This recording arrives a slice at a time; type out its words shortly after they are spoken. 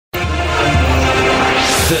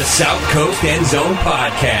The South Coast End Zone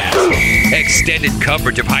Podcast. Extended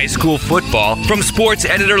coverage of high school football from sports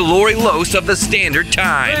editor Lori Lose of the Standard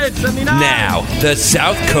Times. Now, the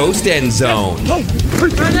South Coast End Zone.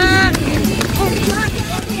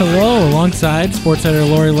 Hello, alongside sports editor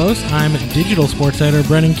Lori Lose, I'm digital sports editor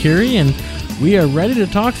Brennan Curie, and we are ready to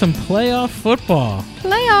talk some playoff football.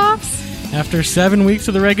 Playoffs. After 7 weeks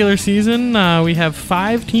of the regular season, we have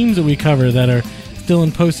 5 teams that we cover that are still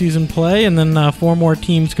in postseason play, and then 4 more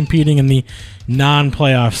teams competing in the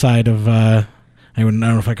non-playoff side of, I don't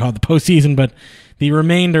know if I call it the postseason, but the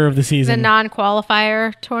remainder of the season. The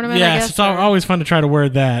non-qualifier tournament, I guess? Yes, it's always fun to try to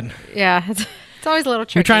word that. Yeah, it's always a little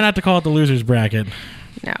tricky. We try not to call it the loser's bracket.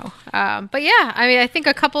 No. But yeah, I mean, I think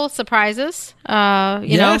a couple surprises.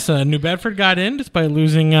 New Bedford got in despite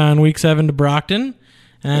losing on week 7 to Brockton,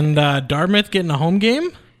 and Dartmouth getting a home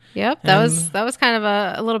game. Yep, that was kind of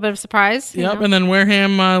a little bit of a surprise. Yep, and then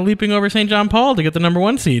Wareham leaping over St. John Paul to get the number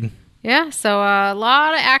 1 seed. Yeah, so a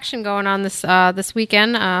lot of action going on this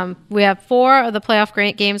weekend. We have 4 of the playoff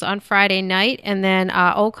games on Friday night, and then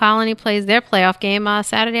Old Colony plays their playoff game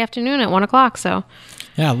Saturday afternoon at 1 o'clock. So.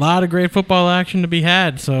 Yeah, a lot of great football action to be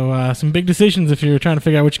had. So some big decisions if you're trying to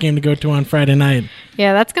figure out which game to go to on Friday night.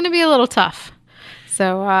 Yeah, that's going to be a little tough.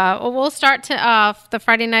 So we'll start the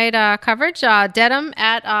Friday night coverage. Dedham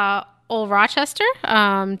at Old Rochester.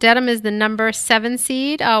 Dedham is the number 7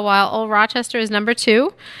 seed, while Old Rochester is number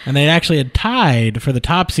 2. And they actually had tied for the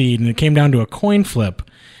top seed, and it came down to a coin flip.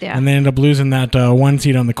 Yeah. And they ended up losing that 1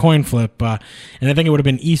 seed on the coin flip. And I think it would have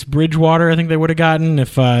been East Bridgewater, I think they would have gotten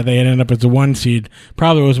if they had ended up as the 1 seed.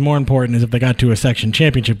 Probably what was more important is if they got to a section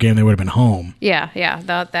championship game, they would have been home. Yeah.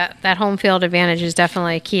 That home field advantage is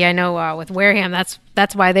definitely key. I know with Wareham,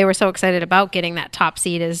 that's why they were so excited about getting that top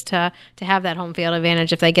seed, is to have that home field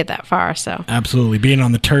advantage if they get that far. So absolutely, being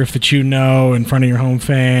on the turf that you know, in front of your home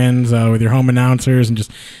fans, with your home announcers, and just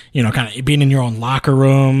kind of being in your own locker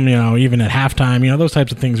room, even at halftime, those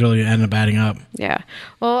types of things really end up adding up. Yeah.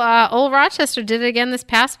 Well, Old Rochester did it again this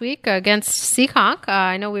past week against Seekonk.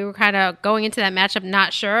 I know we were kind of going into that matchup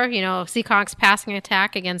not sure, Seekonk's passing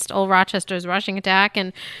attack against Old Rochester's rushing attack,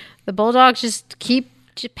 and the Bulldogs just keep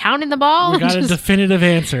pounding the ball. We got a definitive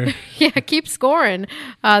answer. Yeah, keep scoring.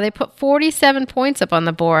 They put 47 points up on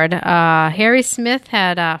the board. Harry Smith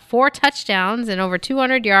had 4 touchdowns and over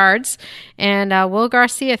 200 yards, and Will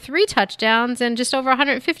Garcia 3 touchdowns and just over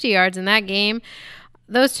 150 yards in that game.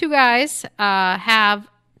 Those two guys have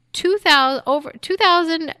over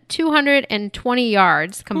 2,220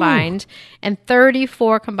 yards combined. Ooh. And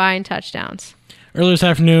 34 combined touchdowns. Earlier this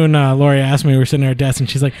afternoon, Lori asked me, we were sitting at our desk, and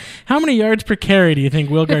she's like, how many yards per carry do you think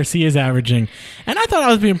Will Garcia is averaging? And I thought I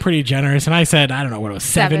was being pretty generous, and I said, I don't know what it was,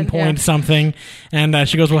 7 point something. And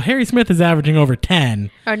she goes, well, Harry Smith is averaging over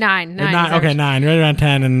 10. Or 9. Okay, 9, right around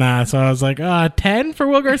 10. And so I was like, 10 for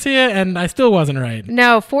Will Garcia? And I still wasn't right.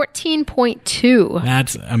 No, 14.2.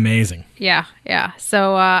 That's amazing. Yeah.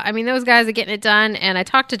 So, those guys are getting it done. And I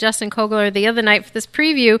talked to Justin Kogler the other night for this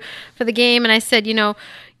preview for the game, and I said, you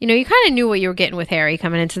kind of knew what you were getting with Harry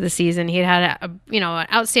coming into the season. He had an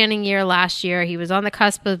outstanding year last year. He was on the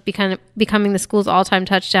cusp of becoming the school's all-time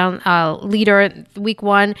touchdown leader week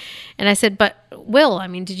 1. And I said, but Will,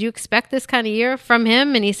 did you expect this kind of year from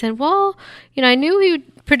him? And he said, well, I knew he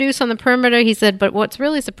would produce on the perimeter. He said, but what's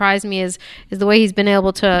really surprised me is the way he's been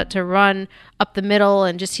able to run up the middle,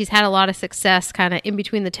 and just he's had a lot of success kind of in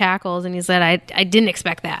between the tackles. And he said, I didn't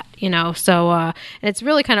expect that, So and it's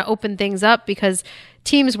really kind of opened things up because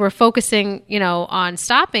teams were focusing, on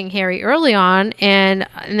stopping Harry early on, and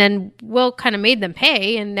then Will kind of made them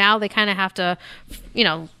pay, and now they kind of have to,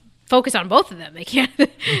 focus on both of them. They can't,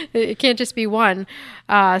 it can't just be one.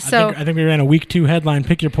 I think we ran a week 2 headline,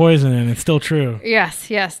 "Pick your poison," and it's still true. Yes,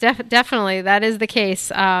 definitely that is the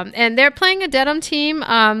case. And they're playing a Dedham team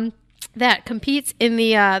that competes in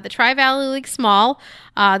the Tri-Valley League Small.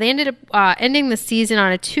 They ended up ending the season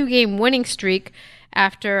on a 2-game winning streak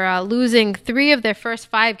after losing 3 of their first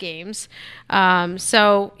 5 games.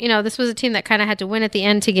 This was a team that kind of had to win at the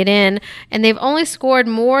end to get in, and they've only scored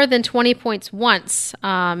more than 20 points once,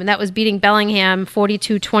 and that was beating Bellingham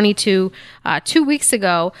 42-22 2 weeks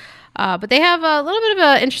ago. But they have a little bit of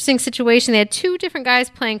an interesting situation. They had 2 different guys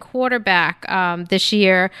playing quarterback this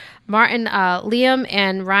year, Martin Liam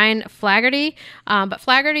and Ryan Flaherty. But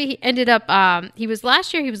Flaherty ended up,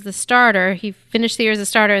 last year he was the starter. He finished the year as a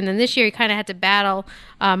starter, and then this year he kind of had to battle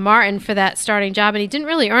Martin for that starting job, and he didn't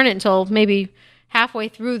really earn it until maybe halfway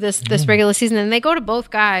through this regular season. And they go to both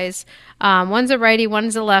guys. One's a righty,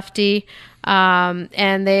 one's a lefty.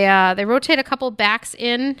 And they rotate a couple backs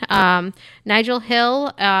in. Nigel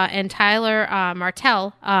Hill and Tyler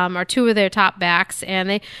Martell are two of their top backs,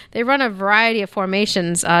 and they run a variety of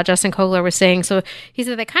formations. Justin Kogler was saying. So he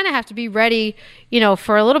said they kind of have to be ready,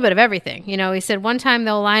 for a little bit of everything. He said one time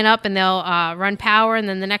they'll line up and they'll run power, and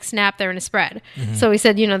then the next snap they're in a spread. Mm-hmm. So he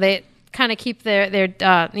said, they kind of keep their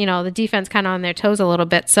the defense kind of on their toes a little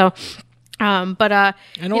bit. So. And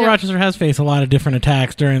Old Rochester has faced a lot of different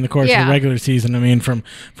attacks during the course of the regular season. I mean, from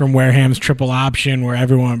Wareham's triple option, where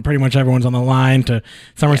pretty much everyone's on the line, to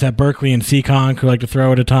Somerset, Berkeley, and Seekonk, who like to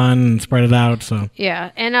throw it a ton and spread it out. So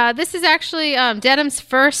and this is actually Dedham's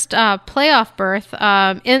first playoff berth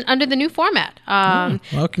under the new format.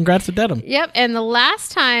 Well, congrats to Dedham. Yep, and the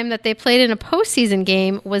last time that they played in a postseason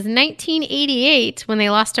game was 1988 when they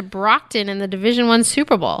lost to Brockton in the Division I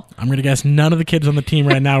Super Bowl. I'm going to guess none of the kids on the team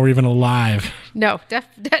right now were even alive. No,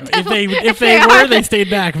 definitely. If they were, they stayed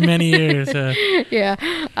back many years. Yeah.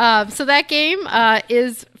 So that game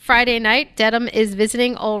is Friday night. Dedham is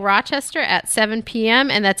visiting Old Rochester at 7 p.m.,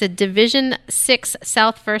 and that's a Division VI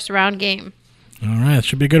South first round game. All right. That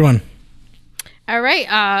should be a good one. All right.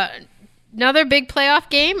 Another big playoff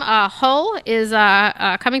game. Hull is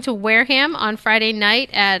coming to Wareham on Friday night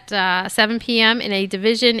at 7 p.m. in a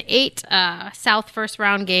Division VIII South first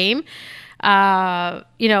round game.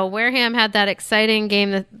 Wareham had that exciting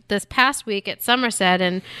game this past week at Somerset,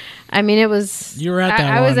 and I mean, it was. You were at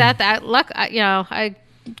that. I was at that. I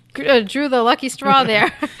drew the lucky straw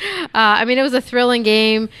there. I mean, it was a thrilling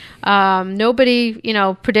game. Nobody,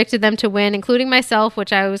 predicted them to win, including myself,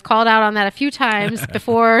 which I was called out on that a few times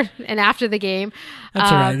before and after the game. That's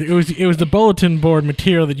all right. It was the bulletin board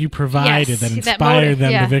material that you provided that inspired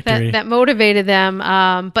them to victory. That motivated them.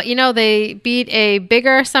 But they beat a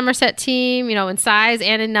bigger Somerset team, in size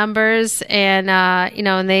and in numbers, and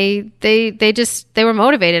and they were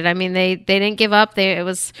motivated. I mean, they didn't give up.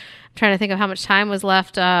 I'm trying to think of how much time was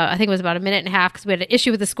left. I think it was about a minute and a half because we had an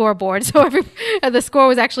issue with the scoreboard. So the score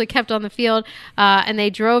was actually kept on the field. And they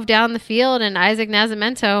drove down the field, and Isaac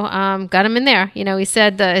Nascimento got him in there. He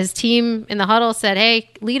said his team in the huddle said, "Hey,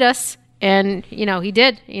 lead us." And, he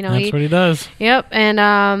did. That's what he does. Yep.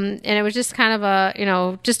 And it was just kind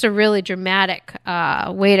of just a really dramatic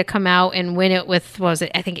way to come out and win it with, what was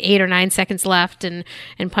it, I think 8 or 9 seconds left and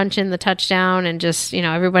punch in the touchdown, and just,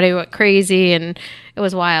 everybody went crazy, and it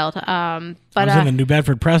was wild. But I was in the New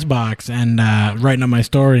Bedford press box and writing up my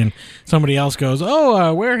story, and somebody else goes,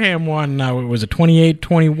 Wareham won, was it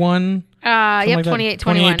 28-21? Yep,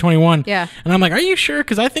 28-21. Yeah. And I'm like, are you sure?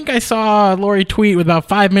 Because I think I saw Lori tweet with about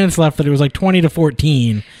 5 minutes left that it was like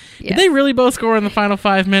 20-14. Yes. Did they really both score in the final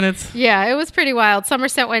 5 minutes? Yeah, it was pretty wild.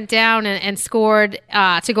 Somerset went down and scored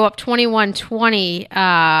to go up 21-20,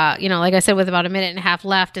 like I said, with about a minute and a half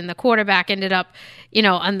left. And the quarterback ended up,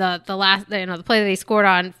 on the last, the play that he scored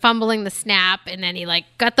on, fumbling the snap. And then he,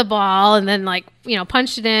 got the ball and then,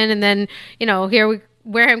 punched it in. And then,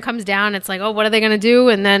 Wareham comes down. It's like, oh, what are they going to do?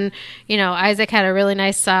 And then, Isaac had a really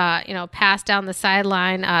nice, pass down the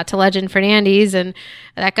sideline to Legend Fernandez, and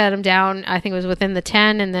that got him down. I think it was within the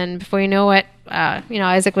 10. And then before you know it,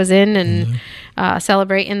 Isaac was in and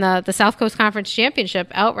celebrating the South Coast Conference Championship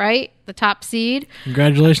outright, the top seed.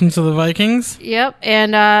 Congratulations to the Vikings. Yep.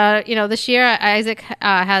 And, this year Isaac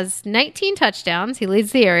has 19 touchdowns. He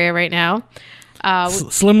leads the area right now.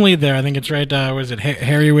 Slim lead there. I think it's right. Was it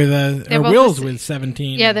Harry with Wills with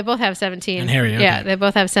 17? Yeah, they both have 17. And Harry, okay. Yeah, they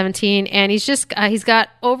both have 17. And he's got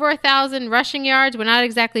over 1,000 rushing yards. We're not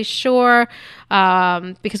exactly sure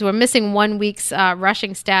because we're missing 1 week's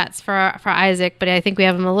rushing stats for Isaac, but I think we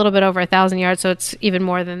have him a little bit over 1,000 yards, so it's even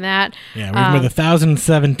more than that. Yeah, we're with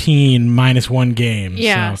 1,017 minus one game.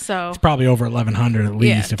 Yeah, so it's probably over 1,100 at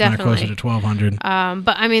least, if definitely. not closer to 1,200.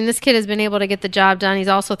 But I mean, this kid has been able to get the job done. He's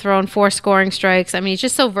also thrown 4 scoring strikes. I mean, he's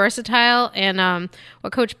just so versatile. And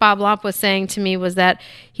what Coach Bob Lomp was saying to me was that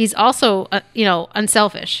he's also,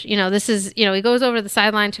 unselfish. This is, he goes over to the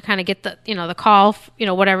sideline to kind of get the, the call,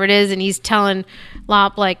 whatever it is, and he's telling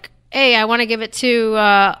Lomp, like, hey, I want to give it to,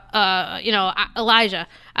 Elijah.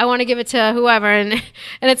 I want to give it to whoever. And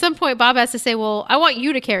at some point, Bob has to say, well, I want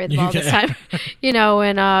you to carry the ball this time. He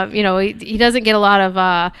doesn't get a lot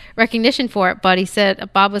of recognition for it. But he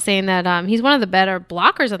said, Bob was saying that he's one of the better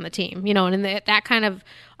blockers on the team, and in that kind of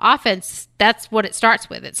offense, that's what it starts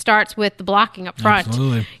with. It starts with the blocking up front.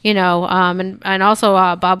 Absolutely. And also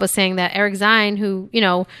Bob was saying that Eric Zine, who,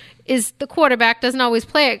 is the quarterback, doesn't always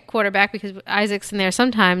play at quarterback because Isaac's in there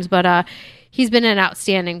sometimes, but he's been an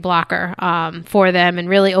outstanding blocker for them and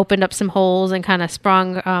really opened up some holes and kind of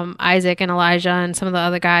sprung Isaac and Elijah and some of the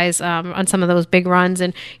other guys on some of those big runs.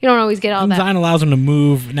 And you don't always get all that. Zion allows them to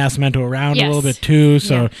move Nascimento around a little bit too.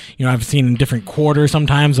 So, I've seen in different quarters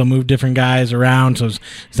sometimes they'll move different guys around. So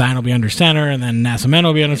Zion will be under center and then Nascimento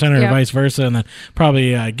will be under center or vice versa. And then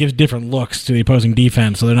probably gives different looks to the opposing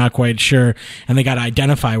defense. So they're not quite sure. And they got to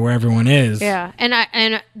identify where everyone is. Yeah.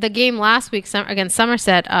 And the game last week against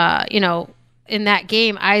Somerset, in that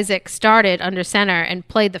game, Isaac started under center and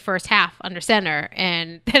played the first half under center,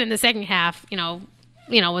 and then in the second half,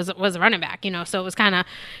 was a running back. So it was kind of.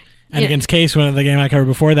 And against Case, when the game I covered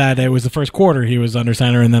before that, it was the first quarter he was under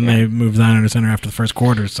center, and then they moved Zion under center after the first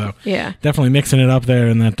quarter. So definitely mixing it up there,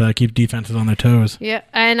 and that keeps defenses on their toes. Yeah,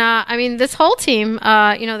 and this whole team,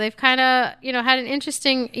 they've kind of had an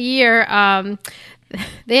interesting year.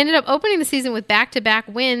 They ended up opening the season with back-to-back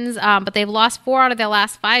wins, but they've lost 4 out of their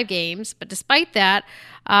last 5 games. But despite that,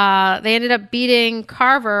 they ended up beating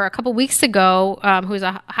Carver a couple weeks ago, who's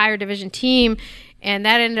a higher division team, and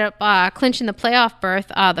that ended up clinching the playoff berth,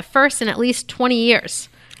 the first in at least 20 years.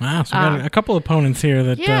 Wow, so we got a couple opponents here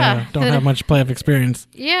that don't have much playoff experience.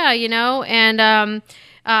 Yeah, and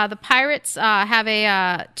the Pirates have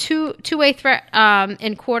a two-way threat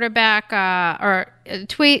in quarterback or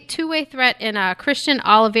two-way threat in Christian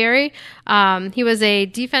Oliveri. He was a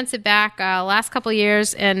defensive back last couple of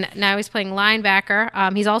years, and now he's playing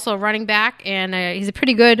linebacker. He's also a running back, and he's a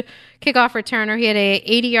pretty good kickoff returner. He had a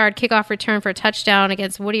 80-yard kickoff return for a touchdown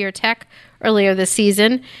against Whittier Tech earlier this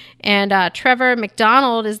season. And Trevor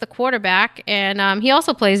McDonald is the quarterback, and he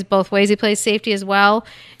also plays both ways. He plays safety as well,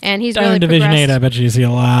 and he's really Division progressed. 8, I bet you see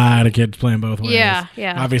a lot of kids playing both ways. Yeah.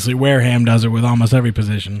 Obviously, Wareham does it with almost every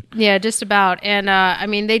position. Yeah, just about. And,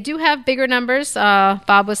 they do have bigger numbers,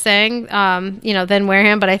 Bob was saying, than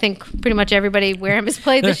Wareham, but I think pretty much everybody Wareham has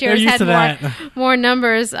played this year has had more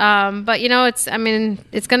numbers. But, it's going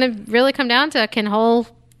to really come down to can Hull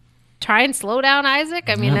try and slow down Isaac.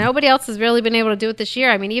 Nobody else has really been able to do it this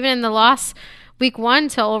year. Even in the loss week 1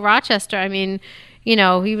 to Old Rochester,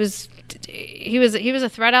 he was a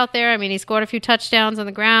threat out there. He scored a few touchdowns on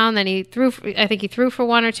the ground. Then he threw for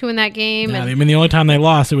 1 or 2 in that game. Yeah, the only time they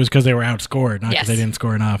lost, it was because they were outscored, not because they didn't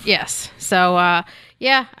score enough. Yes. So,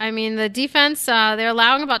 the defense, they're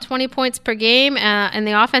allowing about 20 points per game, and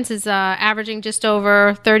the offense is averaging just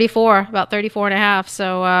over 34, about 34 and a half.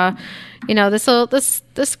 So,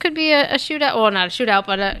 this could be a shootout. Well, not a shootout,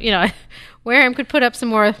 but Wareham could put up some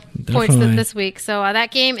more points this week. So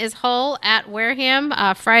that game is Hull at Wareham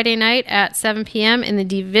Friday night at 7 p.m. in the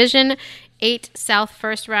Division 8 South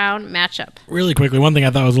first round matchup. Really quickly, one thing I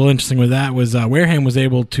thought was a little interesting with that was Wareham was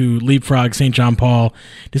able to leapfrog St. John Paul,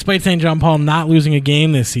 despite St. John Paul not losing a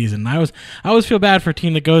game this season. I always feel bad for a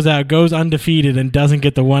team that goes undefeated and doesn't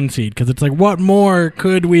get the 1 seed, because it's like, what more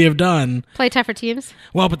could we have done? Play tougher teams?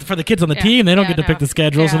 Well, but for the kids on the team, they don't get to pick the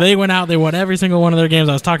schedule, so they went out, they won every single one of their games.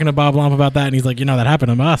 I was talking to Bob Lump about that, and he's like, that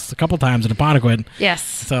happened to us a couple times at Apponequet. Yes.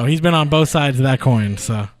 So he's been on both sides of that coin.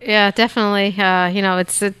 So yeah, definitely.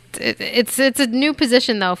 It's a new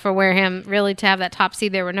position though for Wareham really to have that top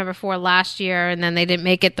seed. They were number 4 last year, and then they didn't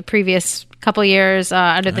make it the previous couple years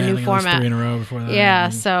under the new format. 3 in a row before that. Yeah,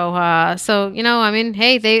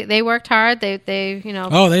 hey, they worked hard. They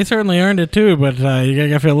Oh, they certainly earned it too. But you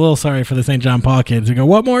gotta feel a little sorry for the St. John Paul kids. You go,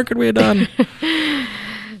 what more could we have done?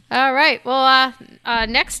 All right. Well,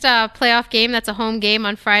 next playoff game, that's a home game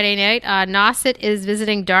on Friday night. Nauset is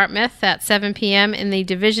visiting Dartmouth at 7 p.m. in the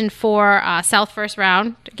Division 4 South first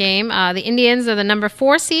round game. The Indians are the number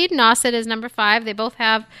 4 seed. Nauset is number 5. They both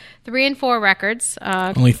have 3-4 records.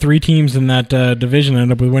 Only 3 teams in that division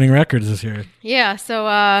ended up with winning records this year. Yeah, so,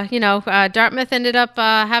 Dartmouth ended up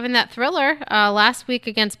having that thriller last week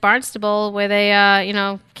against Barnstable where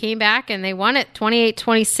they, came back and they won it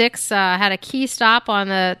 28-26, had a key stop on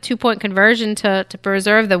the 2-point conversion to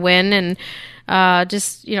preserve the win, and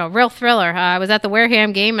real thriller. I was at the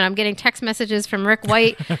Wareham game, and I'm getting text messages from Rick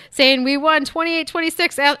White saying, we won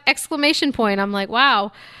 28-26, exclamation point. I'm like,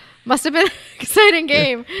 wow. Must have been an exciting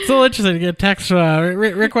game. It's a little interesting to get text.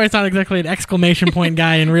 Rick White's not exactly an exclamation point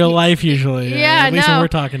guy in real life usually. Yeah, at least when we're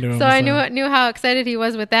talking to him. So I knew how excited he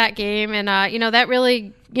was with that game, and that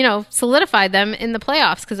really solidified them in the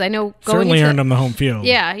playoffs, because I know certainly earned them the home field.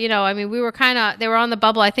 Yeah, we were they were on the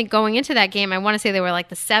bubble. I think going into that game, I want to say they were like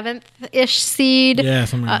the 7th-ish seed. Yeah,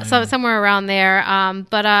 somewhere around there.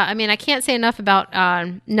 I can't say enough about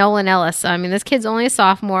Nolan Ellis. This kid's only a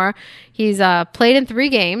sophomore. He's played in 3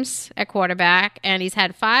 games at quarterback, and he's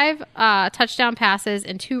had 5 touchdown passes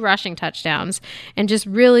and 2 rushing touchdowns, and just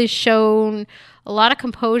really shown a lot of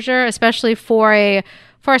composure, especially for a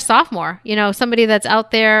sophomore. Somebody that's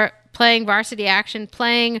out there playing varsity action,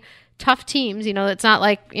 playing tough teams. It's not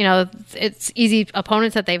like, it's easy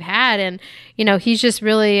opponents that they've had. And, he's just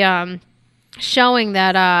really showing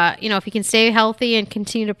that, if he can stay healthy and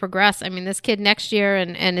continue to progress, I mean, this kid next year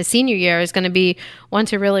and his senior year is going to be one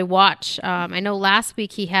to really watch. I know last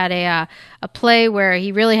week he had a play where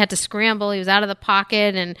he really had to scramble. He was out of the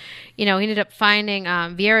pocket, and, he ended up finding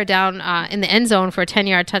Vieira down in the end zone for a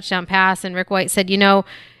 10-yard touchdown pass. And Rick White said,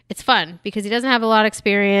 it's fun because he doesn't have a lot of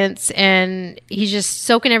experience, and he's just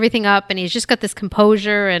soaking everything up, and he's just got this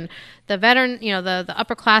composure, and the veteran, the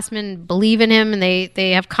upperclassmen believe in him, and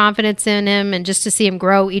they have confidence in him, and just to see him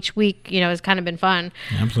grow each week, has kind of been fun.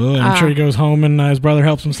 Absolutely. I'm sure he goes home and his brother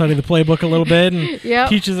helps him study the playbook a little bit and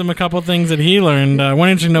teaches him a couple of things that he learned. One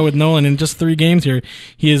interesting note with Nolan, in just 3 games here,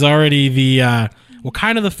 he is already the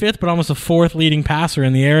kind of the 5th, but almost the 4th leading passer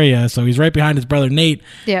in the area. So he's right behind his brother Nate,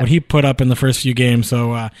 what he put up in the first few games.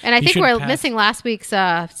 So, and I think we're missing last week's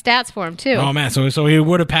stats for him too. Oh man, so he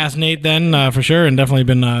would have passed Nate then for sure, and definitely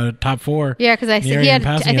been top 4. Yeah, because he had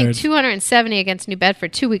I think 270 against New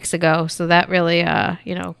Bedford 2 weeks ago. So that really kind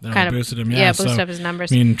of boosted him. Boosted up his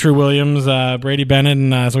numbers. I mean, True Williams, Brady Bennett,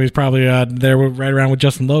 and so he's probably there right around with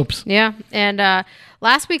Justin Lopes. Yeah, and.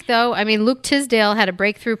 Last week, though, I mean, Luke Tisdale had a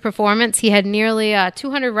breakthrough performance. He had nearly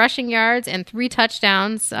 200 rushing yards and 3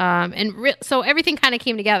 touchdowns. So everything kind of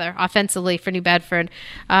came together offensively for New Bedford.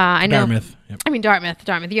 I know. Dartmouth. Yep. I mean,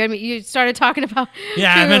 Dartmouth. You started talking about...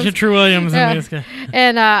 I mentioned True Williams.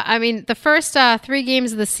 And, I mean, the first 3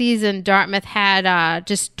 games of the season, Dartmouth had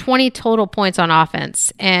just 20 total points on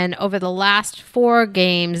offense. And over the last 4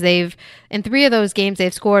 games, in 3 of those games,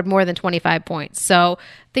 they've scored more than 25 points. So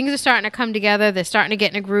things are starting to come together. They're starting to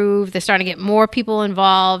get in a groove. They're starting to get more people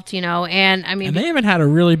involved, and I mean... And they haven't had a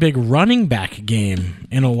really big running back game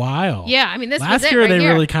in a while. Yeah, I mean, this last was year right they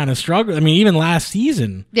here. really kind of struggled. I mean, even last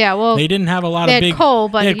season. Yeah, well... They didn't have a lot of big... Cole,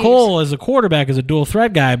 but they had Cole as a quarterback, as a dual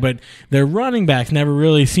threat guy, but their running backs never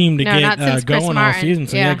really seemed to get going all season.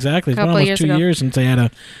 So, exactly. It's been almost 2 years since they had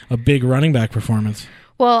a big running back performance.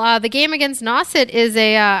 Well, the game against Nauset is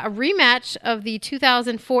a rematch of the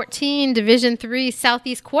 2014 Division III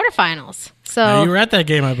Southeast quarterfinals. So you were at that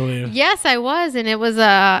game, I believe. Yes, I was, and it was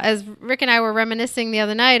as Rick and I were reminiscing the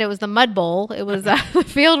other night. It was the Mud Bowl. It was the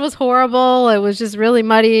field was horrible. It was just really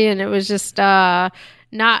muddy, and it was just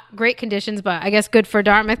not great conditions. But I guess good for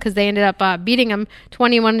Dartmouth because they ended up beating them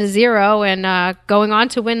 21-0 and going on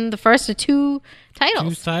to win the first of 2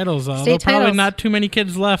 titles. 2 titles. State There probably titles. Not too many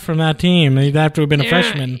kids left from that team. They'd have to have been a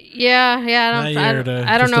freshman. Yeah.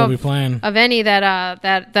 I don't know be playing. of any that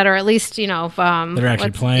are at least that are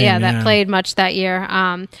actually playing. That played much that year.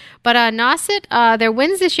 But Nauset, their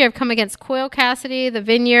wins this year have come against Coyle Cassidy, the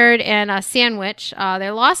Vineyard, and Sandwich.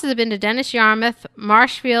 Their losses have been to Dennis Yarmouth,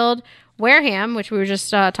 Marshfield, Wareham, which we were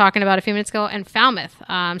just talking about a few minutes ago, and Falmouth.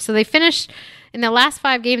 So they finished in the last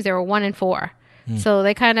 5 games. They were 1-4. So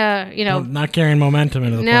they kind of, not carrying momentum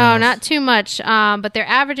into the playoffs. No, not too much. But they're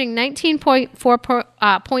averaging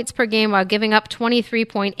 19.4 points per game while giving up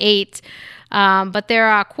 23.8. But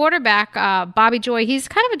their quarterback, Bobby Joy, he's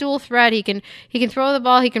kind of a dual threat. He can throw the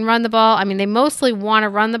ball, he can run the ball. I mean, they mostly want to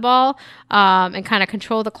run the ball and kind of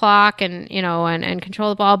control the clock and and control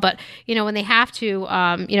the ball. But when they have to,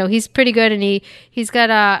 he's pretty good, and he's got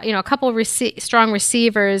a couple of strong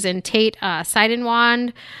receivers in Tate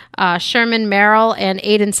Seidenwand, Sherman Merrill, and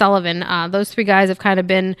Aiden Sullivan. Those 3 guys have kind of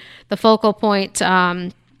been the focal point.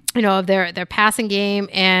 Of their passing game,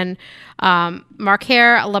 and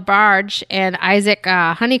Marquer Labarge and Isaac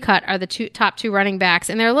Honeycutt are the top 2 running backs,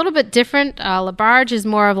 and they're a little bit different. Labarge is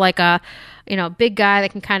more of like a big guy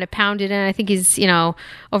that can kind of pound it in. I think he's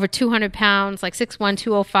over 200 pounds, like 6'1",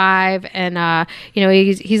 205, and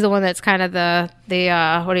he's the one that's kind of the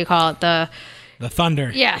what do you call it, the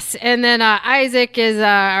Thunder. Yes, and then Isaac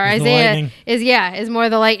Isaiah is more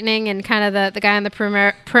the lightning and kind of the guy on the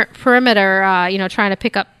perimeter, trying to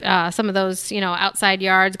pick up some of those outside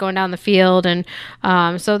yards going down the field, and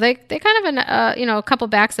so they kind of a couple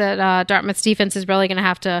backs that Dartmouth's defense is really going to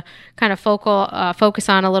have to kind of focus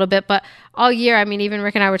on a little bit, but. All year, I mean, even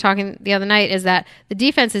Rick and I were talking the other night, is that the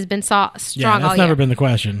defense has been strong all year. That's never been the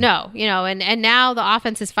question. No, and now the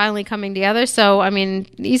offense is finally coming together. So, I mean,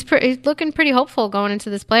 he's looking pretty hopeful going into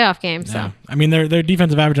this playoff game. Yeah. So, I mean, their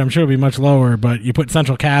defensive average, I'm sure, will be much lower, but you put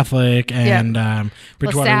Central Catholic and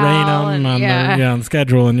Bridgewater Raynham on the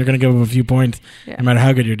schedule, and you're going to give them a few points no matter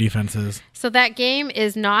how good your defense is. So that game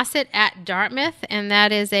is Nauset at Dartmouth, and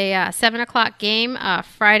that is a 7:00 game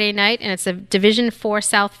Friday night, and it's a Division IV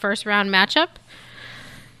South first round matchup.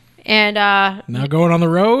 And now going on the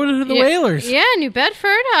road, the Whalers. Yeah, New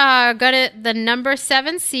Bedford got it the number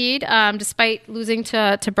 7 seed, despite losing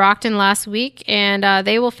to Brockton last week, and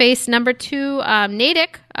they will face number 2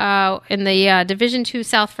 Natick in the Division II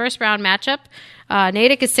South first round matchup.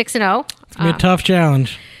 Natick is 6-0. It's gonna be a tough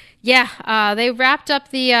challenge. Yeah, they wrapped up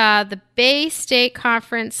the Bay State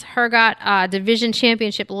Conference Hergot Division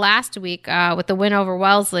Championship last week with the win over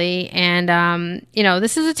Wellesley, and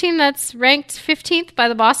this is a team that's ranked 15th by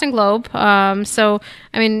the Boston Globe. So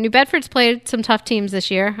I mean, New Bedford's played some tough teams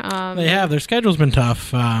this year. They have. Their schedule's been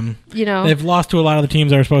tough. They've lost to a lot of the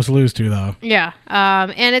teams they were supposed to lose to, though. Yeah,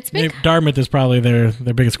 and it's been Dartmouth is probably their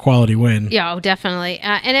biggest quality win. Yeah, definitely.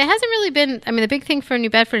 And it hasn't really been. I mean, the big thing for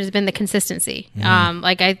New Bedford has been the consistency. Mm-hmm.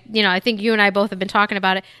 I think you and I both have been talking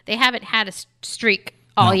about it. They haven't had a streak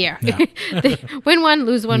all year. No. They win one,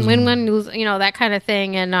 lose one, win one, lose. that kind of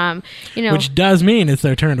thing. And which does mean it's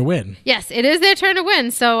their turn to win. Yes, it is their turn to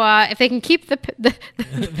win. So if they can keep the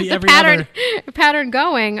pattern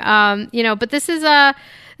going, But this is a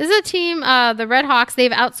team. The Red Hawks.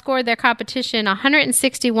 They've outscored their competition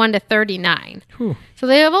 161-39. Whew. So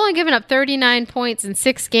they have only given up 39 points in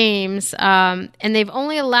 6 games, and they've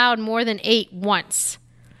only allowed more than 8 once.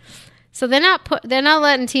 So they're not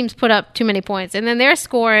letting teams put up too many points, and then they're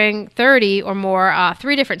scoring 30 or more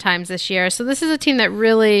 3 different times this year. So this is a team that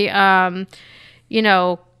really, kind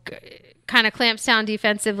of clamps down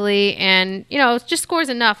defensively, and just scores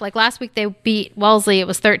enough. Like last week, they beat Wellesley. It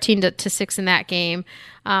was 13-6 in that game,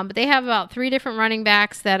 but they have about 3 different running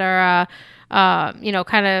backs that are,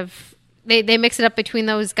 kind of. They mix it up between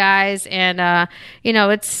those guys, and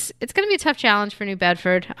it's going to be a tough challenge for New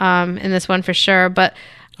Bedford in this one for sure, but.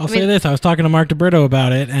 I'll say this. I was talking to Mark DeBrito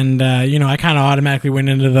about it, and, I kind of automatically went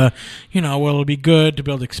into the, it'll be good to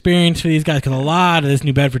build experience for these guys, because a lot of this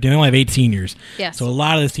New Bedford team, they only have 8 seniors. Yes. So a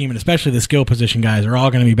lot of this team, and especially the skill position guys, are all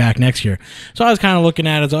going to be back next year. So I was kind of looking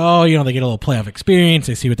at it as, they get a little playoff experience.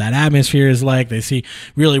 They see what that atmosphere is like. They see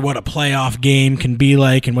really what a playoff game can be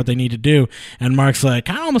like and what they need to do. And Mark's like,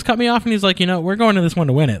 kind of almost cut me off, and he's like, we're going to this one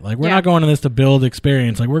to win it. Like, we're not going to this to build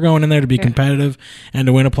experience. Like, we're going in there to be competitive and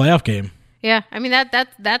to win a playoff game. Yeah, I mean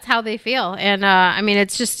that's how they feel, and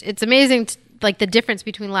it's amazing, the difference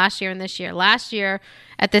between last year and this year. Last year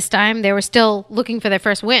at this time they were still looking for their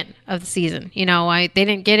first win of the season. They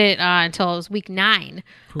didn't get it until it was week 9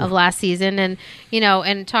 of last season, and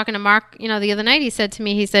and talking to Mark, the other night he said,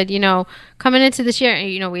 coming into this year,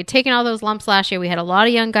 we had taken all those lumps last year. We had a lot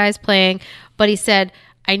of young guys playing, but he said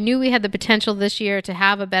I knew we had the potential this year to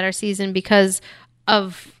have a better season because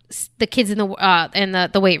of the kids in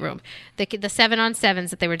the weight room, the 7-on-7s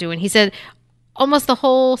that they were doing. He said almost the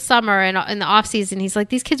whole summer and in the off season, he's like,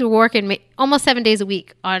 these kids were working almost 7 days a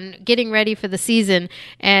week on getting ready for the season,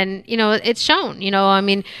 and it's shown.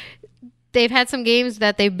 They've had some games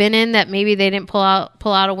that they've been in that maybe they didn't pull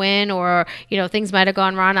out a win, or things might have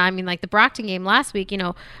gone wrong. I mean, like the Brockton game last week,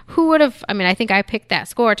 who would have? I mean, I think I picked that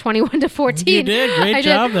score 21-14. You did, great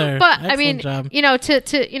job there. But excellent job.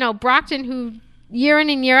 to Brockton, who year in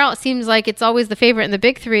and year out seems like it's always the favorite in the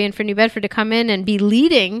Big Three, and for New Bedford to come in and be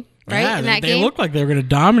leading in that game. They looked like they were going to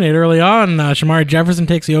dominate early on. Shamari Jefferson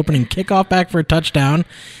takes the opening kickoff back for a touchdown.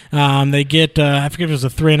 They get, I forget if it was a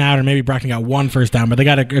 3-and-out or maybe Brockton got 1 first down, but they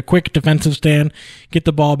got a quick defensive stand, get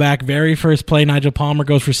the ball back. Very first play, Nigel Palmer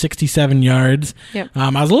goes for 67 yards. Yep. I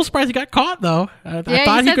was a little surprised he got caught, though. I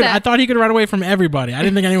thought he could run away from everybody. I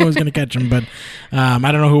didn't think anyone was going to catch him, but I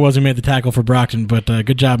don't know who it was who made the tackle for Brockton, but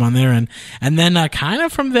good job on their end. And then kind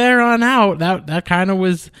of from there on out, that kind of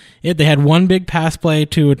was it. They had one big pass play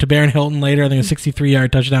to Baron Hilton later, I think a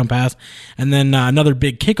 63-yard touchdown pass, and then another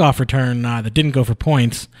big kickoff return that didn't go for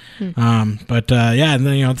points. And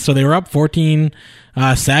then, so they were up 14-7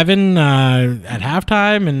 at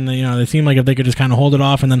halftime, and they seemed like if they could just kind of hold it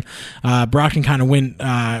off, and then Brockton kind of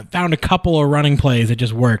found a couple of running plays that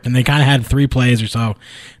just worked, and they kind of had 3 plays or so.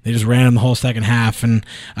 They just ran them the whole second half, and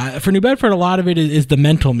for New Bedford, a lot of it is the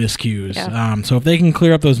mental miscues. Yeah. So if they can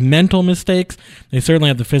clear up those mental mistakes, they certainly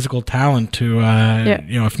have the physical talent to,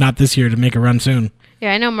 if not this year, to make a run soon.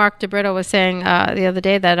 Yeah, I know Mark DeBrito was saying the other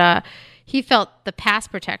day that he felt the pass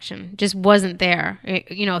protection just wasn't there,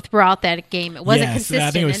 throughout that game. It wasn't consistent.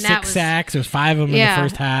 I think it was 6 sacks. There was 5 of them in the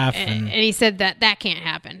first half. And he said that can't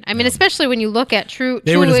happen. I mean, especially when you look at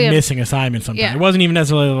They were just missing assignments sometimes. Yeah. It wasn't even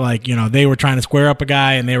necessarily like, they were trying to square up a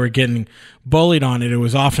guy and they were getting bullied on it. It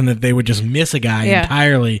was often that they would just miss a guy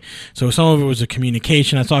entirely. So some of it was a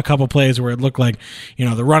communication. I saw a couple plays where it looked like,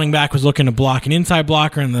 the running back was looking to block an inside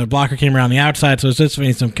blocker and the blocker came around the outside. So it's just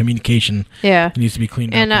some communication. Yeah. It needs to be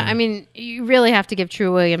cleaned up. And, you really have to give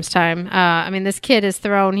True Williams time. I mean, this kid has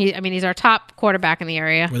thrown. He's our top quarterback in the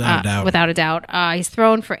area, without a doubt. He's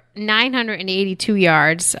thrown for 982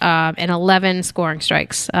 yards and 11 scoring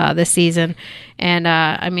strikes this season. And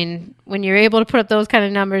I mean, when you're able to put up those kind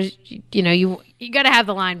of numbers, you got to have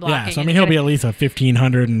the line blocking. Yeah, so I mean, he'll be at least a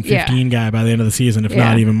 1,515 guy by the end of the season, if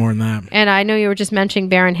not even more than that. And I know you were just mentioning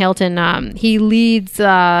Baron Hilton. He leads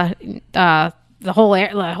the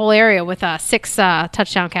whole area with 6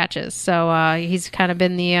 touchdown catches. So he's kind of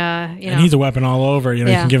been the and he's a weapon all over. You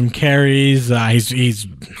can give him carries. He's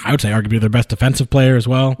I would say arguably their best defensive player as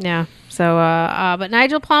well. Yeah. So, but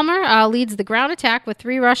Nigel Palmer leads the ground attack with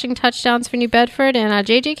 3 rushing touchdowns for New Bedford, and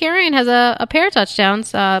J.J. Carrion has a pair of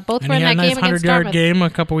touchdowns. Both were in that game against Dartmouth. 100-yard game a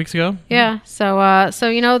couple weeks ago. Yeah. So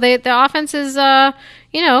the offense is I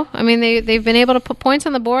mean they've been able to put points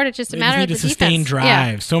on the board. It's just a matter of the defense. Sustain drive.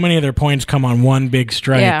 Yeah. So many of their points come on one big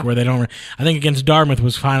strike where they don't. I think against Dartmouth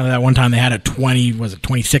was finally that one time they had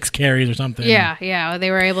 26 carries or something. Yeah.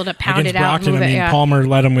 They were able to pound it out. Brockton, and move Palmer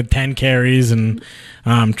led them with 10 carries, and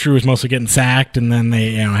True was mostly getting sacked, and then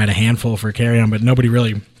they had a handful for carry on, but never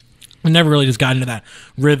really just got into that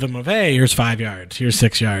rhythm of, hey, here's 5 yards, here's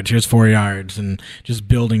 6 yards, here's 4 yards, and just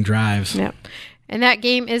building drives. Yep. And that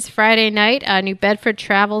game is Friday night. New Bedford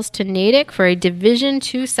travels to Natick for a Division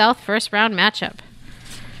II South first round matchup.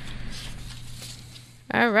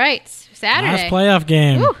 All right, Saturday. Last playoff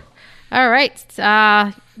game. Woo. All right,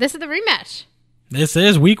 this is the rematch. This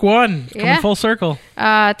is week 1, coming full circle.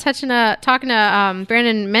 Talking to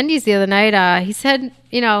Brandon Mendes the other night, he said,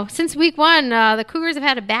 since week 1, the Cougars have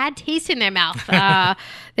had a bad taste in their mouth.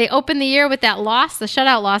 They opened the year with that loss, the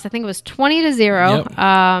shutout loss. I think it was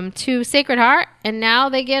 20-0 to Sacred Heart, and now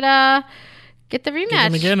they get the rematch. Get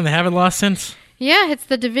them again, and they haven't lost since. Yeah, it's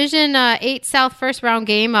the Division 8 South first round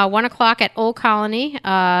game, 1 o'clock at Old Colony.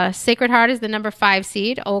 Sacred Heart is the number 5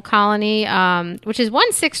 seed. Old Colony, which has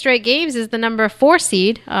won 6 straight games, is the number 4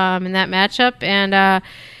 seed in that matchup. And, I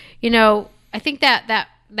think that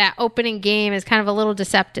opening game is kind of a little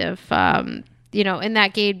deceptive. In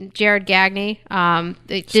that game, Jared Gagney,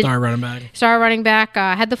 star running back,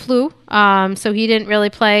 had the flu, so he didn't really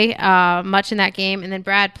play much in that game. And then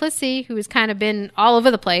Brad Plissy, who has kind of been all over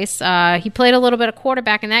the place, he played a little bit of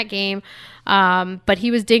quarterback in that game, but he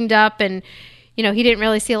was dinged up, and he didn't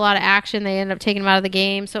really see a lot of action. They ended up taking him out of the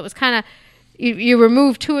game, so it was kind of you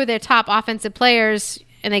remove 2 of their top offensive players,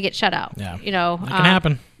 and they get shut out. Yeah, it can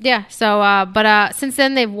happen. Yeah. So, but since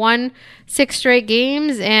then they've won 6 straight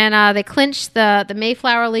games, and they clinched the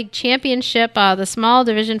Mayflower League Championship, the small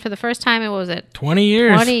division, for the first time in, what was it? 20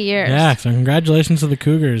 years. 20 years. Yeah. So congratulations to the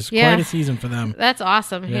Cougars. Yeah. Quite a season for them. That's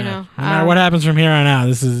awesome. Yeah. No matter what happens from here on out,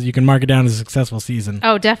 you can mark it down as a successful season.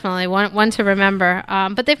 Oh, definitely one to remember.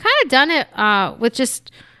 But they've kind of done it with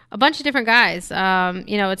just a bunch of different guys.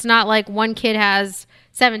 It's not like one kid has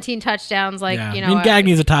 17 touchdowns,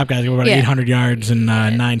 Gagney's a top guy. He's got about 800 yards and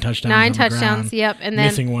 9 touchdowns. 9 touchdowns, yep. And then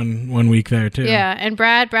missing one week there too. Yeah, and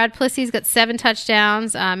Brad Plissy's got 7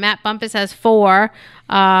 touchdowns. Matt Bumpus has 4.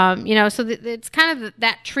 So it's kind of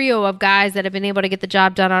that trio of guys that have been able to get the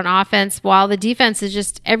job done on offense, while the defense has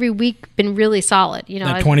just every week been really solid.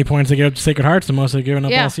 That 20 points they give up to Sacred Heart's the most they've given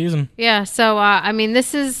up all season. Yeah. So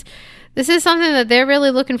this is something that they're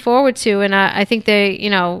really looking forward to, and I think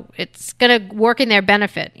it's going to work in their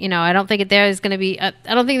benefit. I don't think I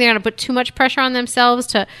don't think they're going to put too much pressure on themselves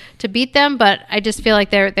to beat them, but I just feel like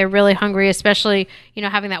they're really hungry, especially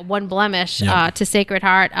having that one blemish to Sacred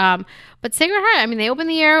Heart. But Sacred Heart, they opened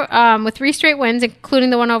the year with 3 straight wins, including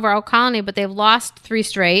the one over Oak Colony, but they've lost 3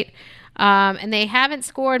 straight. And they haven't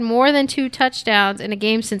scored more than 2 touchdowns in a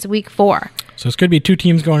game since week 4. So it's going to be 2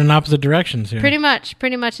 teams going in opposite directions here. Pretty much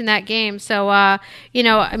in that game. So, I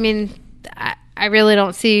really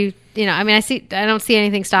don't see, I don't see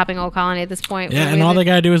anything stopping Old Colony at this point. Yeah, and all they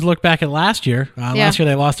got to do is look back at last year. Last year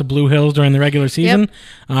they lost to Blue Hills during the regular season. Yep.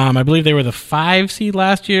 I believe they were the 5 seed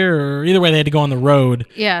last year, or either way they had to go on the road.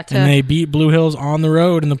 Yeah. And they beat Blue Hills on the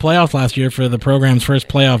road in the playoffs last year for the program's first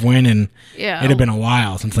playoff win, and it had been a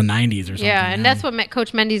while, since the 90s or something. Yeah, and that's what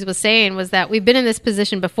Coach Mendes was saying, was that we've been in this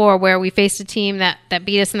position before where we faced a team that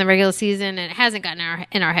beat us in the regular season, and it hasn't gotten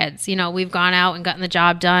in our heads. We've gone out and gotten the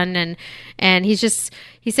job done, and he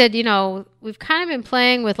said, we've kind of been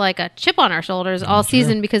playing with like a chip on our shoulders all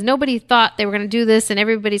season, because nobody thought they were going to do this, and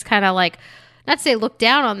everybody's kind of like, not to say look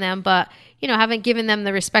down on them, but haven't given them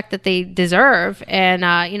the respect that they deserve. And,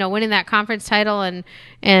 winning that conference title and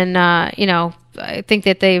I think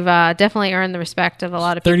that they've definitely earned the respect of a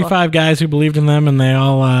lot of people. 35 guys who believed in them, and they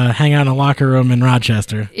all hang out in a locker room in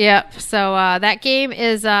Rochester. Yep. So that game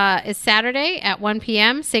is Saturday at 1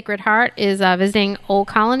 p.m. Sacred Heart is visiting Old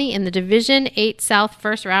Colony in the Division 8 South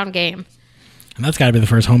first round game. And that's got to be the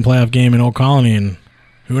first home playoff game in Old Colony in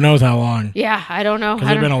who knows how long. Yeah, I don't know.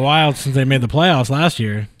 Because it's been a while since they made the playoffs last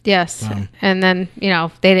year. Yes. So. And then,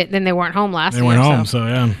 they weren't home last year. They weren't home, so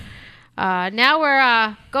yeah. Now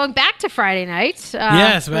we're going back to Friday night.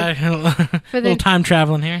 Yes, a little time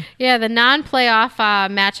traveling here. Yeah, the non-playoff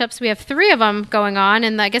matchups. We have 3 of them going on,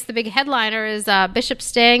 and I guess the big headliner is Bishop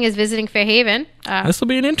Stang is visiting Fairhaven. This will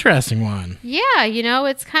be an interesting one. Yeah,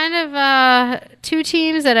 it's kind of 2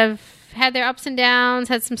 teams that have had their ups and downs,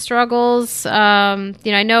 had some struggles.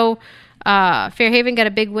 I know Fairhaven got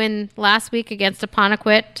a big win last week against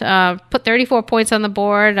Apponequet, put 34 points on the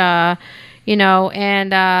board.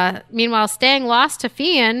 And meanwhile, Stang lost to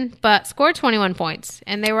Fian, but scored 21 points,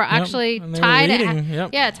 and they were actually tied at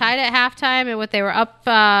halftime, and what they were up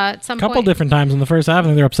at some couple different times in the first half. I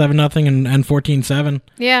think they were up 7-0 and 14-7.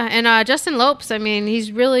 Yeah, and Justin Lopes, I mean,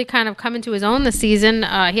 he's really kind of come into his own this season.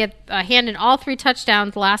 He had handed all 3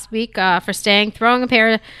 touchdowns last week for Stang, throwing a pair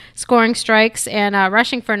of scoring strikes and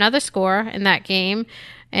rushing for another score in that game.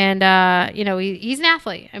 And, he's an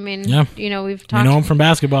athlete. I mean, we've talked. We know him from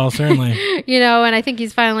basketball, certainly. And I think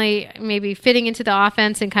he's finally maybe fitting into the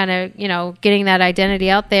offense and kind of, getting that identity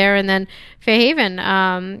out there. And then Fairhaven,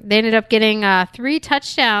 they ended up getting 3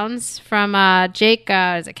 touchdowns from Jake,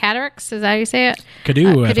 is it Catarix? Is that how you say it?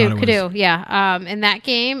 Cadu, yeah. In that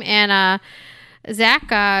game. And, Zach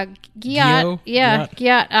Giat,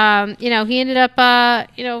 he ended up,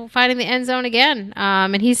 finding the end zone again,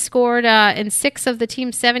 and he's scored in 6 of the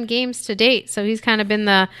team's 7 games to date. So he's kind of been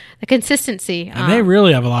the consistency. And they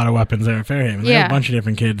really have a lot of weapons there at Fairhaven. They have a bunch of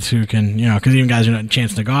different kids who can, because even guys,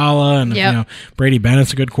 Chance Nagala and Brady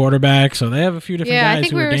Bennett's a good quarterback. So they have a few different guys. Yeah, I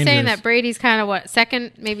think we were saying that Brady's kind of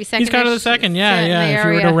second. He's kind of the second. Yeah. If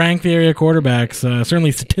you were to rank the area quarterbacks,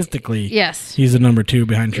 certainly statistically, yes, he's the number 2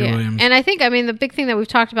 behind Trey Williams. And I think, the big thing that we've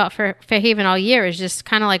talked about for Fairhaven all year is just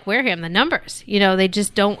kind of like Wareham, the numbers. They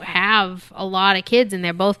just don't have a lot of kids, and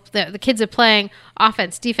they're both the kids are playing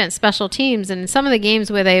offense, defense, special teams, and some of the games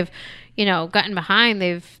where they've gotten behind,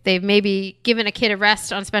 they've maybe given a kid a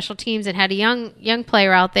rest on special teams and had a young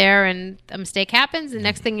player out there, and a mistake happens, and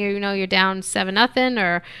next thing you're down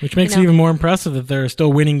 7-0, which makes it even more impressive that they're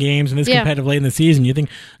still winning games and this competitive late in the season. You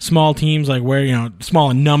think small teams like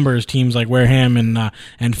small in numbers teams like Wareham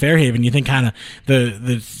and Fairhaven, you think kind of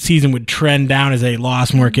the season would trend down as they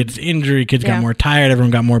lost more kids to injury, kids got more tired,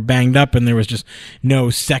 everyone got more banged up, and there was just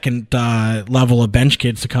no second level of bench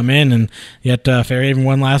kids to come in, and yet Fairhaven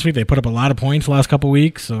won last week. They put up a lot of points the last couple of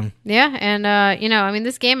weeks. So and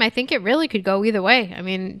this game, I think it really could go either way. I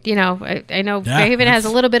mean, I know Fairhaven has a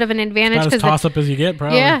little bit of an advantage because toss up as you get,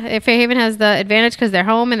 probably. Yeah, Fairhaven has the advantage because they're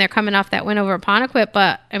home and they're coming off that win over Apponequet.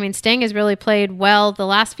 But I mean, Stang has really played well the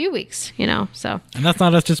last few weeks. So and that's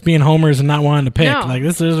not us just being homers and not wanting to pick. No. Like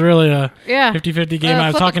this is really a 50-50 game. I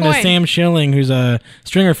was talking to Sam Schilling, who's a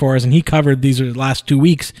stringer for us, and he covered these last 2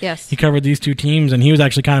 weeks. Yes, he covered these 2 teams, and he was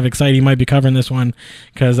actually kind of excited he might be covering this one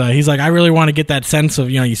because he's like, I really want to get that sense of,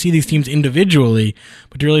 you see these teams individually,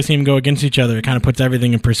 but to really see them go against each other, it kind of puts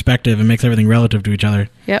everything in perspective and makes everything relative to each other.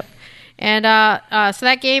 Yep. And so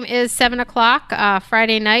that game is 7:00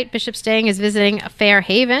 Friday night. Bishop Stang is visiting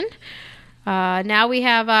Fairhaven. Now we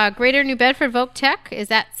have Greater New Bedford Voc Tech is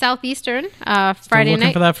at Southeastern Friday looking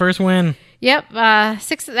night. For that first win. Yep.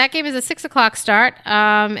 That game is a 6:00 start.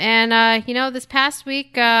 This past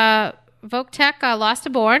week, Voc Tech lost to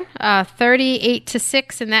Bourne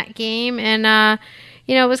 38-6 in that game, and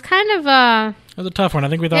it was kind of it was a tough one. I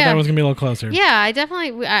think we thought that was going to be a little closer. Yeah,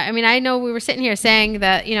 I know we were sitting here saying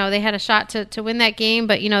that they had a shot to win that game,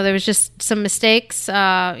 but there was just some mistakes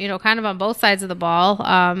kind of on both sides of the ball.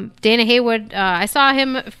 Dana Haywood, I saw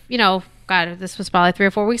him this was probably 3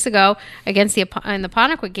 or 4 weeks ago against in the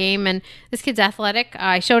Apponequet game, and this kid's athletic.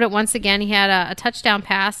 I showed it once again. He had a touchdown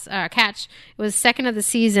pass catch. It was second of the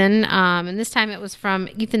season, and this time it was from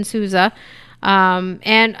Ethan Souza.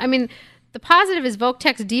 The positive is Voc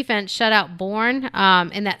Tech's defense shut out Bourne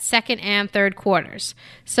in that second and third quarters.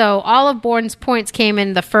 So all of Bourne's points came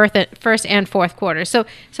in the first and fourth quarter. So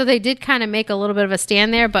they did kind of make a little bit of a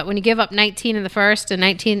stand there, but when you give up 19 in the first and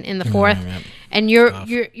 19 in the fourth, and you're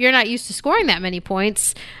not used to scoring that many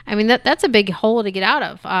points. I mean, that's a big hole to get out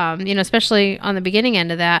of, especially on the beginning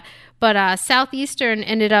end of that. But Southeastern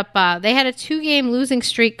ended up, they had a 2-game losing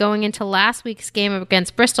streak going into last week's game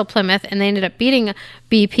against Bristol Plymouth, and they ended up beating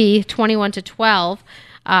BP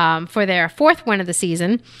 21-12 for their 4th win of the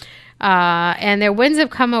season. And their wins have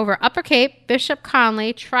come over Upper Cape, Bishop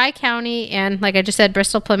Connolly, Tri-County, and like I just said,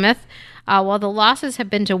 Bristol Plymouth, while the losses have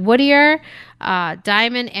been to Whittier,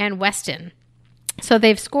 Diamond, and Weston. So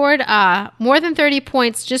they've scored more than 30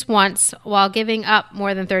 points just once while giving up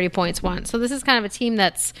more than 30 points once. So this is kind of a team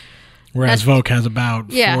that's... Whereas Vogue has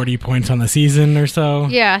about 40 points on the season or so.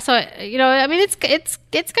 Yeah, so, I mean, it's going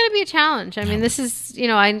to be a challenge. I mean, this is,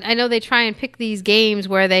 I know they try and pick these games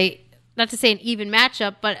where they, not to say an even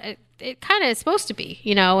matchup, but it kind of is supposed to be,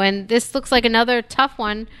 and this looks like another tough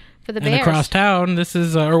one for the Bears. And across town, this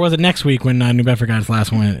is, or was it next week when New Bedford got its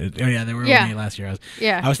last one? Oh, yeah, they were winning last year.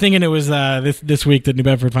 I was thinking it was this week that New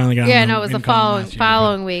Bedford finally got. Yeah, no, it was the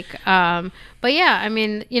following week. But yeah, I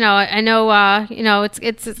mean, I know, it's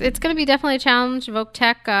going to be definitely a challenge. Voc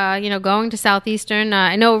Tech, going to Southeastern.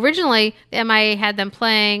 I know originally MIA had them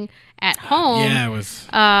playing at home. Yeah, it was.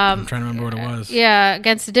 I'm trying to remember what it was. Yeah,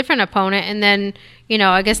 against a different opponent, and then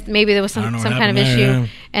I guess maybe there was some kind of issue,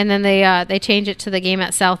 and then they changed it to the game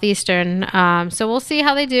at Southeastern. So we'll see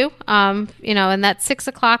how they do. And that's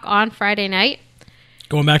 6:00 on Friday night.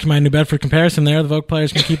 Going back to my New Bedford comparison there, the Vogue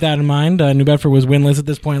players can keep that in mind. New Bedford was winless at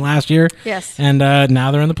this point last year. Yes. And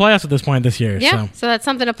now they're in the playoffs at this point this year. Yeah, so that's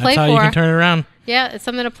something to play for. That's how you can turn it around. Yeah, it's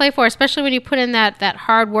something to play for, especially when you put in that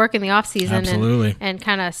hard work in the offseason. Absolutely. And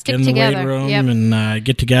kind of stick get in together. The weight room and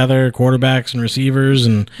get together, quarterbacks and receivers,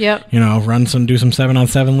 and do some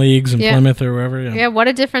 7-on-7 leagues in Plymouth or wherever. Yeah, what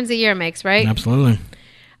a difference a year makes, right? Absolutely.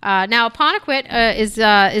 Now, Apponequet is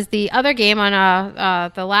the other game on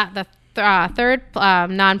the third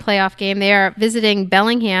non-playoff game. They are visiting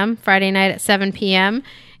Bellingham Friday night at 7 p.m.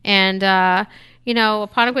 And,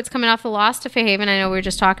 Apponequet's coming off the loss to Fairhaven. I know we were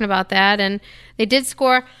just talking about that. And they did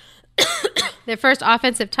score their first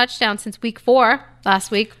offensive touchdown since week 4 last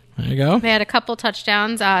week. There you go. They had a couple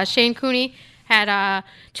touchdowns. Shane Cooney had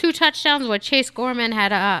 2 touchdowns, while Chase Gorman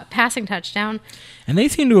had a passing touchdown. And they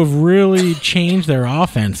seem to have really changed their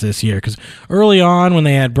offense this year, because early on when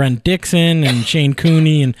they had Brent Dixon and Shane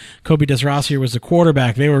Cooney and Kobe Desrossier was the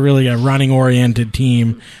quarterback, they were really a running-oriented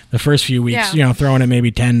team the first few weeks, throwing it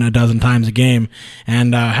maybe a dozen times a game.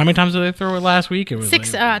 And how many times did they throw it last week? It was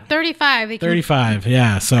 35. 35,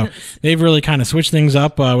 yeah. So they've really kind of switched things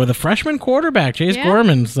up with a freshman quarterback, Chase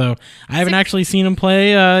Gorman. So I haven't actually seen him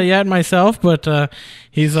play yet myself, but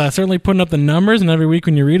he's certainly putting up the numbers, and every week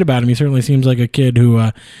when you read about him, he certainly seems like a kid who,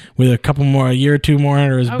 with a year or two more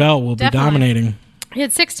under his belt, will be dominating. He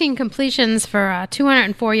had 16 completions for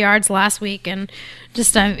 204 yards last week, and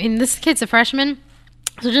just, this kid's a freshman,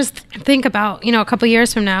 so just think about, a couple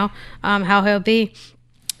years from now, how he'll be.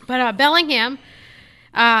 But Bellingham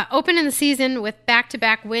opened in the season with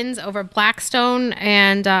back-to-back wins over Blackstone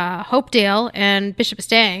and Hopedale and Bishop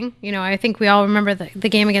Stang. I think we all remember the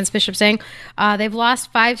game against Bishop Stang. They've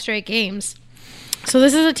lost 5 straight games. So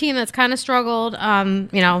this is a team that's kind of struggled,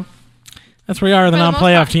 That's where we are, the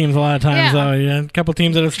non-playoff teams a lot of times, though. A couple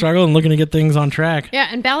teams that have struggled and looking to get things on track. Yeah,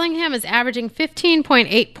 and Bellingham is averaging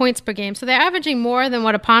 15.8 points per game. So they're averaging more than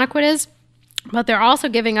what Apponequet is. But they're also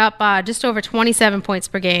giving up just over 27 points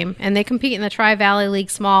per game, and they compete in the Tri-Valley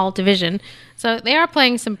League small division. So they are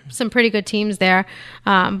playing some pretty good teams there.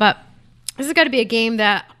 But this is going to be a game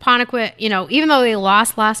that Apponequet, even though they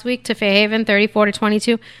lost last week to Fairhaven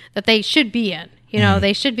 34-22, that they should be in.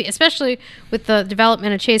 They should be, especially with the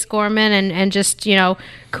development of Chase Gorman and just,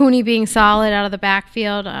 Cooney being solid out of the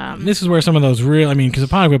backfield. This is where some of those because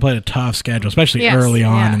Apponequet played a tough schedule, especially early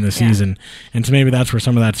on in the season. And so maybe that's where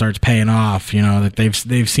some of that starts paying off, that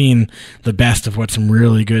they've seen the best of what some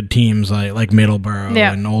really good teams like Middleborough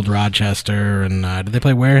and Old Rochester. And did they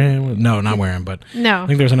play Wareham? No, not Wareham, but I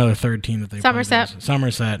think there's another third team that they Somerset. played.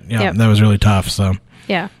 Somerset. Yeah, that was really tough. So.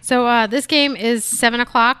 Yeah. So this game is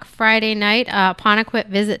 7:00 Friday night. Apponequet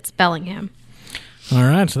visits Bellingham. All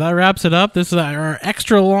right, so that wraps it up. This is our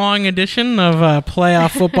extra long edition of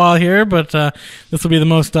playoff football here, but this will be the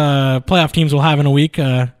most playoff teams we'll have in a week,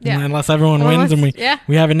 unless everyone wins, and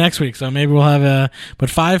we have it next week. So maybe we'll have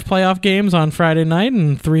 5 playoff games on Friday night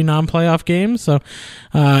and 3 non-playoff games. So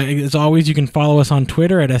as always, you can follow us on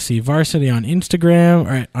Twitter at SC Varsity, on Instagram,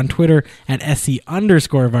 or on Twitter at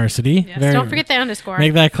SC_Varsity. Yes, don't forget the underscore.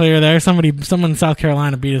 Make that clear there. Someone in South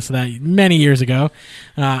Carolina beat us to that many years ago.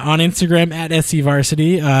 On Instagram at SC Varsity.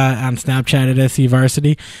 Varsity, on Snapchat at SC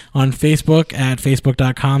Varsity, on Facebook at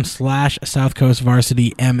facebook.com/South Coast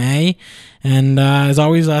Varsity MA. And as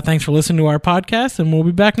always, thanks for listening to our podcast, and we'll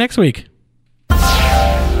be back next week.